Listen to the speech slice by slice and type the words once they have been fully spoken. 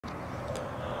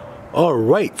All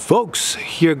right, folks,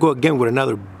 here I go again with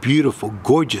another beautiful,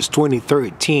 gorgeous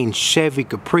 2013 Chevy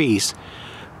Caprice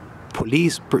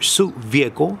police pursuit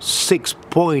vehicle,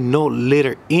 6.0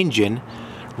 liter engine,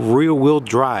 rear wheel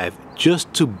drive.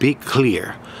 Just to be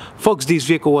clear, folks, this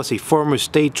vehicle was a former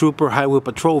state trooper highway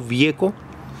patrol vehicle,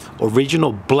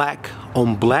 original black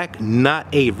on black, not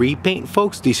a repaint,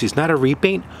 folks. This is not a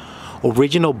repaint.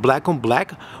 Original black on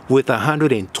black with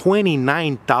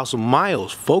 129,000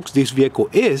 miles, folks. This vehicle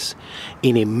is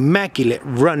in immaculate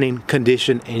running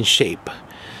condition and shape.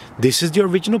 This is the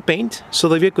original paint, so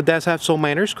the vehicle does have some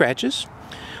minor scratches,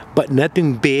 but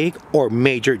nothing big or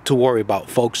major to worry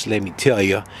about, folks. Let me tell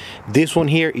you, this one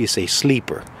here is a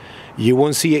sleeper. You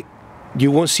won't see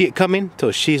it coming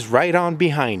till she's right on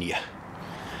behind you.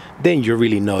 Then you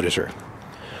really notice her,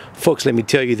 folks. Let me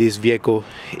tell you, this vehicle,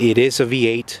 it is a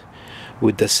V8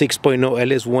 with the 6.0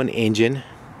 LS1 engine.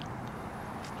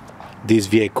 This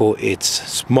vehicle, it's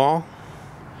small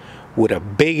with a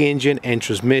big engine and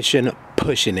transmission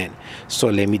pushing it. So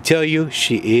let me tell you,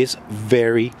 she is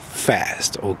very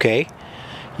fast, okay?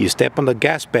 You step on the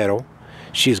gas pedal,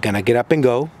 she's gonna get up and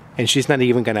go, and she's not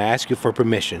even gonna ask you for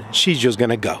permission. She's just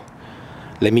gonna go.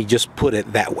 Let me just put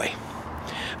it that way.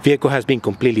 Vehicle has been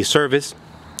completely serviced,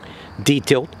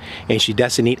 detailed, and she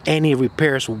doesn't need any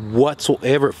repairs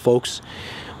whatsoever, folks.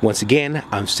 Once again,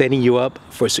 I'm setting you up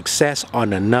for success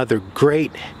on another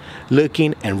great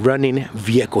looking and running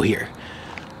vehicle here.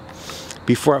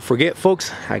 Before I forget,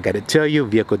 folks, I gotta tell you,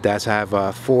 vehicle does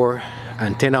have 4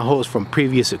 antenna holes from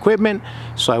previous equipment,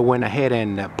 so I went ahead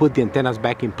and put the antennas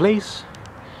back in place.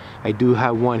 I do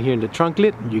have one here in the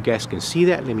trunklet. You guys can see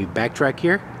that. Let me backtrack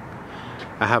here.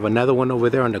 I have another one over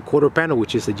there on the quarter panel,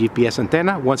 which is the GPS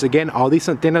antenna. Once again, all these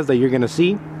antennas that you're gonna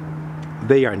see,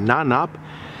 they are non-op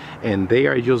and they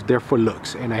are just there for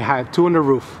looks. And I have 2 on the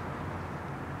roof.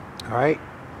 All right,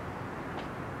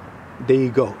 there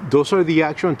you go. Those are the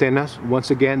actual antennas.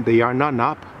 Once again, they are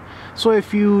non-op. So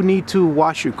if you need to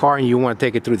wash your car and you want to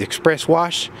take it through the express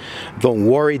wash, don't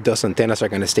worry, those antennas are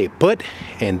gonna stay put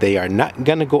and they are not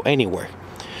gonna go anywhere.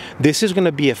 This is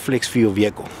gonna be a flex fuel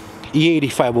vehicle,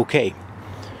 E85 OK.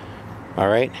 All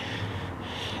right,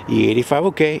 E85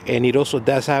 OK, and it also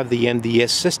does have the MDS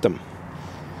system.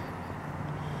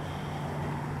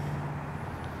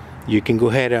 You can go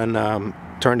ahead and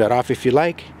turn that off if you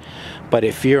like, but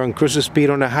if you're on cruising speed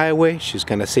on the highway, she's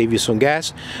gonna save you some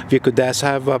gas. Vehicle does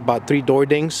have about 3 door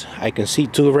dings. I can see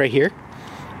 2 right here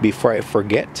before I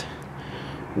forget.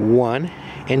 1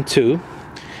 and 2,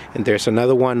 and there's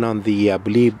another one on the I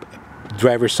believe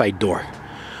driver's side door.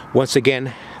 Once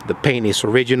again, the paint is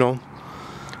original,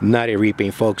 not a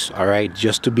repaint, folks. All right,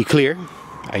 just to be clear,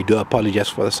 I do apologize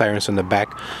for the sirens in the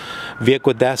back.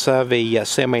 Vehicle does have a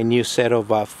semi-new set of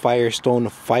Firestone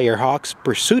Firehawks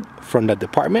Pursuit from the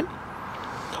department.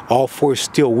 All 4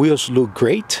 steel wheels look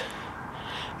great.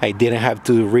 I didn't have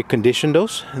to recondition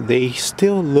those. They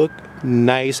still look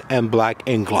nice and black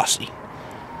and glossy.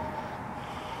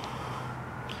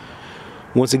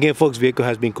 Once again, folks, vehicle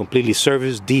has been completely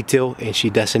serviced, detailed, and she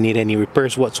doesn't need any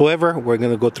repairs whatsoever. We're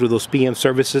gonna go through those PM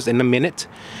services in a minute.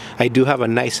 I do have a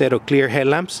nice set of clear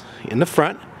headlamps in the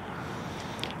front.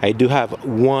 I do have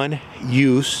one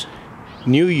new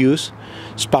use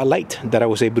spotlight that I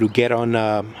was able to get on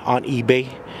eBay,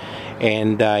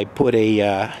 and I put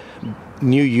a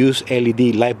new use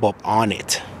LED light bulb on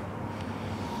it.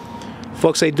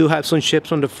 Folks, I do have some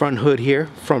chips on the front hood here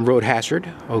from Road Hazard,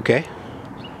 okay?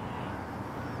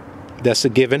 That's a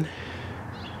given.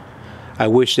 I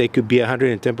wish they could be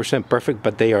 110% perfect,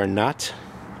 but they are not.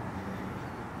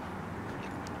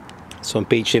 Some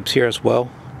paint chips here as well.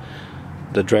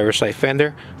 The driver's side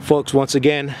fender. Folks, once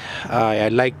again, I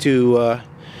like to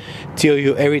tell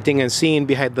you everything and seeing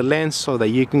behind the lens so that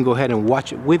you can go ahead and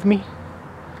watch it with me.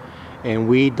 And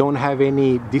we don't have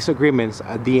any disagreements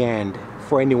at the end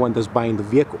for anyone that's buying the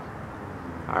vehicle.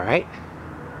 All right?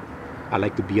 I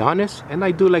like to be honest, and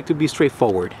I do like to be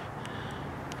straightforward.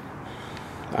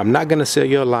 I'm not gonna sell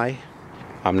you a lie.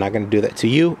 I'm not gonna do that to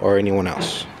you or anyone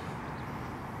else.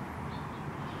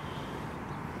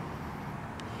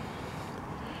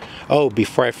 Oh,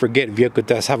 before I forget, vehicle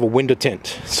does have a window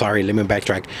tint. Sorry, let me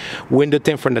backtrack. Window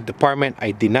tint from the department.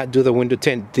 I did not do the window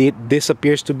tint. This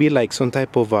appears to be like some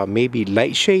type of maybe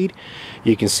light shade.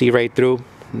 You can see right through.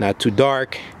 Not too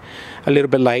dark, a little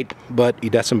bit light, but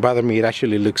it doesn't bother me. It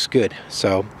actually looks good.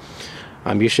 So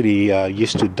I'm usually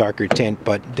used to darker tint,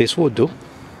 but this will do.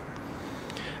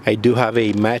 I do have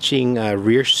a matching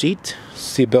rear seat.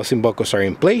 Seat belts and buckles are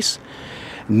in place.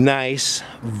 Nice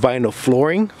vinyl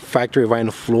flooring, factory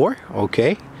vinyl floor,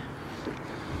 okay.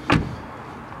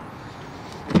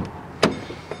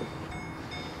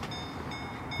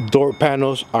 Door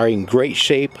panels are in great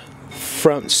shape.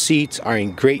 Front seats are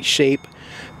in great shape.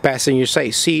 Passenger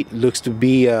side seat looks to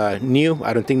be new.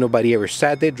 I don't think nobody ever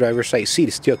sat there. Driver's side seat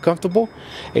is still comfortable.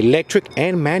 Electric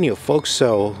and manual, folks.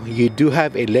 So you do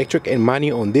have electric and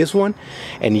manual on this one.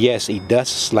 And yes, it does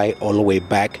slide all the way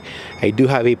back. I do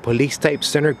have a police type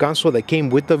center console that came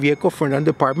with the vehicle from the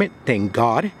department. Thank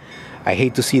God. I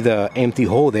hate to see the empty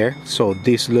hole there. So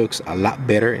this looks a lot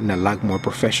better and a lot more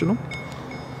professional.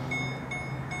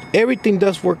 Everything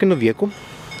does work in the vehicle.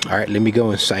 All right, let me go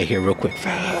inside here real quick.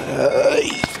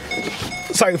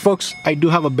 Sorry, folks, I do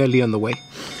have a belly on the way.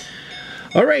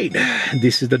 All right,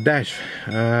 this is the dash.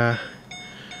 On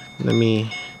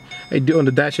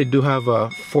the dash, I do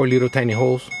have 4 little tiny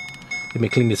holes. Let me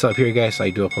clean this up here, guys. I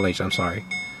do apologize, I'm sorry.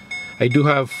 I do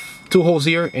have 2 holes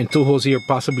here and 2 holes here,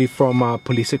 possibly from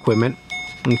police equipment.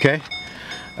 Okay.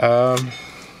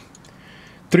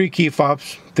 3 key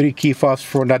fobs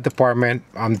from that department.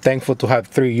 I'm thankful to have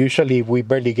 3. Usually we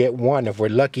barely get 1 if we're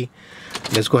lucky.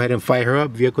 Let's go ahead and fire her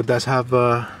up. Vehicle does have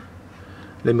let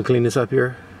me clean this up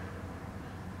here,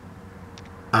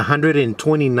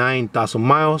 129,000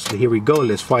 miles. Here we go.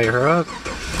 Let's fire her up.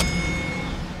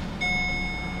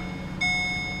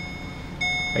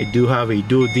 I do have a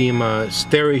dual beam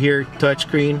stereo here,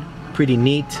 touchscreen, pretty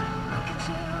neat.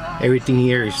 Everything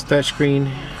here is touchscreen.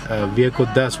 Vehicle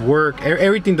does work.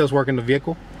 Everything does work in the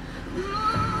vehicle.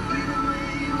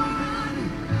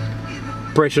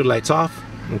 Pressure lights off.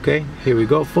 Okay, here we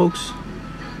go, folks.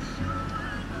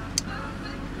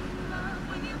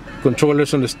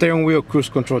 Controllers on the steering wheel. Cruise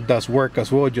control does work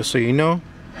as well, just so you know.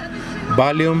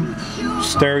 Volume,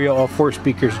 stereo, all 4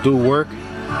 speakers do work.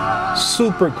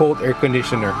 Super cold air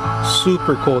conditioner.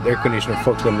 Super cold air conditioner,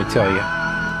 folks, let me tell you.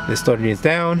 Let's start this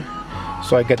down.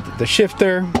 So I got the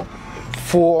shifter,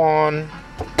 full on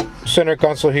center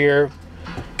console here.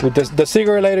 With the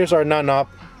cigarette lighters are not up,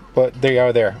 but they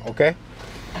are there. Okay.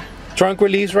 Trunk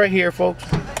release right here, folks.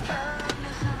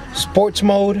 Sports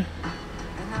mode,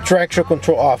 traction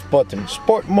control off button.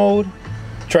 Sport mode,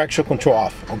 traction control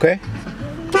off. Okay.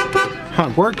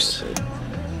 Hunt works.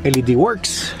 LED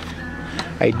works.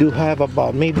 I do have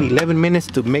about maybe 11 minutes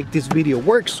to make this video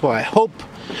work, so I hope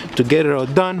to get it all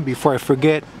done before I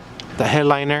forget. The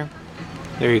headliner.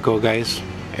 There you go, guys.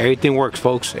 Everything works,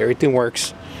 folks. Everything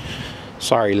works.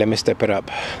 Sorry, let me step it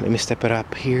up. Let me step it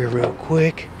up here real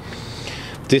quick.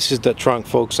 This is the trunk,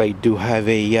 folks. I do have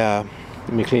a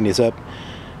let me clean this up.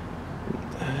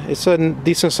 It's a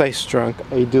decent sized trunk.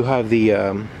 I do have the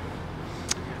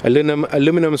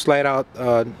aluminum slide out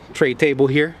tray table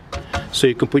here, so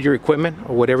you can put your equipment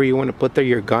or whatever you want to put there,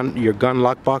 your gun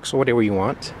lockbox or whatever you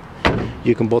want.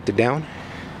 You can bolt it down.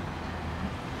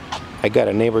 I got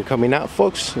a neighbor coming out,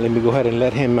 folks. Let me go ahead and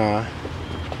let him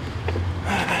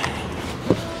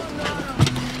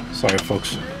sorry,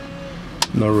 folks,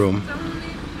 no room.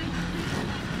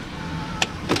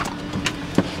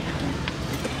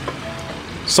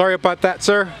 Sorry about that,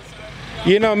 sir.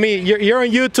 You know me. You're on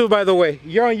YouTube, by the way.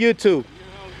 You're on YouTube.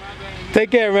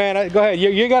 Take care, man. Go ahead.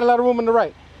 You got a lot of room on the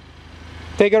right.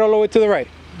 Take it all the way to the right.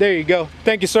 There you go.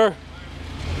 Thank you, sir.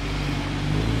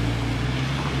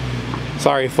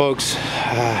 Sorry, folks.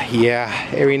 Yeah,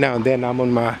 every now and then I'm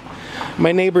on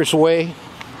my neighbor's way.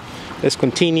 Let's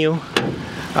continue.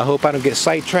 I hope I don't get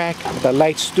sidetracked. The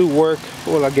lights do work.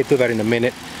 Well, I'll get to that in a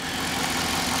minute.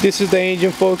 This is the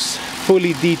engine, folks.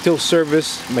 Fully detailed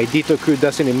service. My detail crew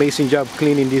does an amazing job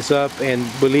cleaning this up, and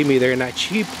believe me, they're not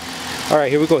cheap. All right,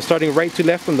 here we go. Starting right to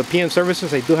left from the PM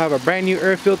services, I do have a brand new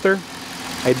air filter.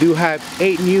 I do have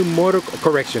 8 new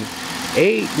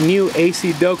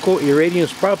AC Delco Irradiant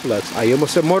spark plugs. I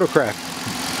almost said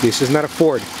Motorcraft. This is not a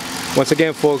Ford. Once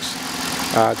again, folks,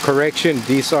 correction,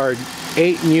 these are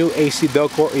 8 new AC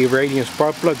Delco Irradiant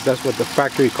spark plugs. That's what the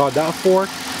factory called out for.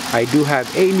 I do have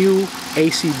 8 new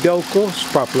AC Delco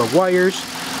spark plug wires,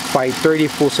 530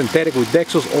 full synthetic with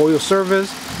Dexos oil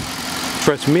service.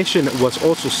 Transmission was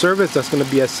also serviced. That's going to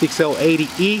be a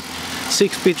 6L80E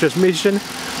 6-speed transmission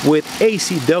with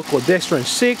AC Delco Dextran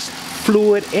 6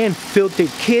 fluid and filter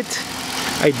kit.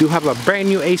 I do have a brand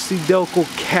new AC Delco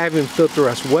cabin filter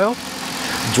as well.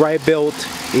 Dry belt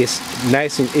is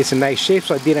nice, and it's a nice shape,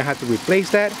 so I didn't have to replace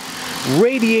that.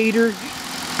 Radiator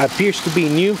appears to be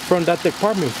new from that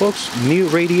department, folks. New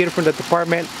radiator from that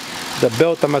department. The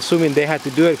belt, I'm assuming they had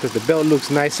to do it because the belt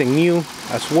looks nice and new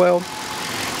as well.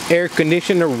 Air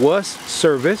conditioner was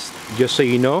serviced, just so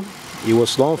you know. It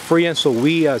was long free, and so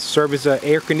we service the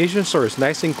air conditioner, so it's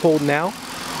nice and cold now.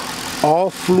 All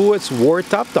fluids were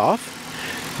topped off.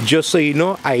 Just so you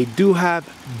know, I do have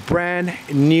brand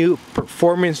new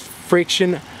performance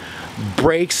friction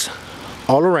brakes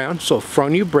all around. So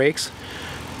front new brakes,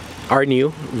 are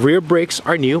new, rear brakes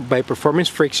are new by Performance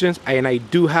Frictions, and I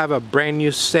do have a brand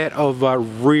new set of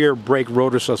rear brake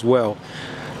rotors as well.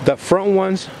 The front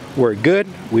ones were good,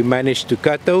 we managed to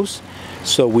cut those,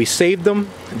 so we saved them,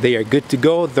 they are good to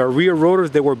go. The rear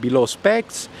rotors, they were below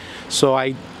specs, so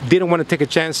I didn't want to take a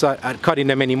chance at cutting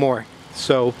them anymore,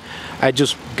 so I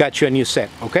just got you a new set.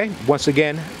 Okay, once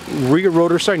again, rear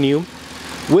rotors are new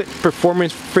with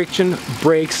Performance Friction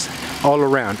brakes all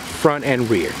around, front and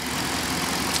rear.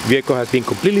 Vehicle has been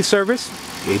completely serviced.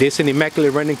 It is in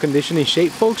immaculate running condition and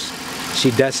shape, folks.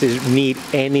 She doesn't need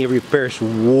any repairs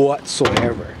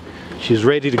whatsoever. She's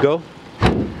ready to go.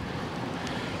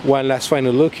 One last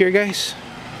final look here, guys.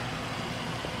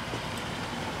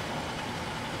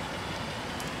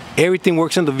 Everything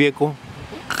works in the vehicle.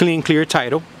 Clean, clear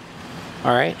title.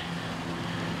 All right.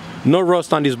 No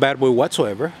rust on this bad boy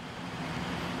whatsoever.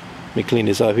 Let me clean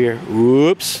this up here.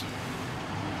 Whoops.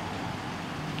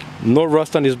 No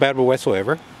rust on this bad boy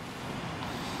whatsoever.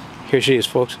 Here she is,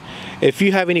 folks. If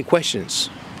you have any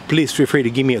questions, please feel free to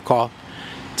give me a call,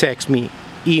 text me,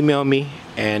 email me,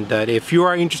 and if you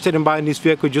are interested in buying this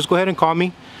vehicle, just go ahead and call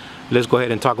me. Let's go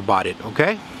ahead and talk about it,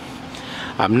 okay?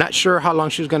 I'm not sure how long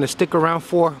she's gonna stick around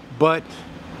for, but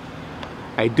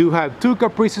I do have two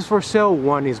Caprices for sale.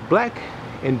 One is black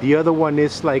and the other one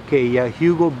is like a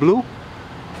Hugo blue,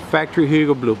 factory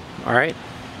Hugo blue. All right.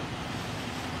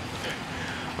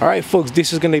 All right, folks,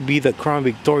 this is going to be the Crown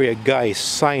Victoria guy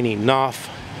signing off.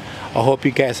 I hope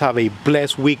you guys have a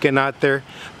blessed weekend out there.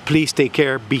 Please take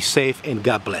care, be safe, and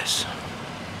God bless.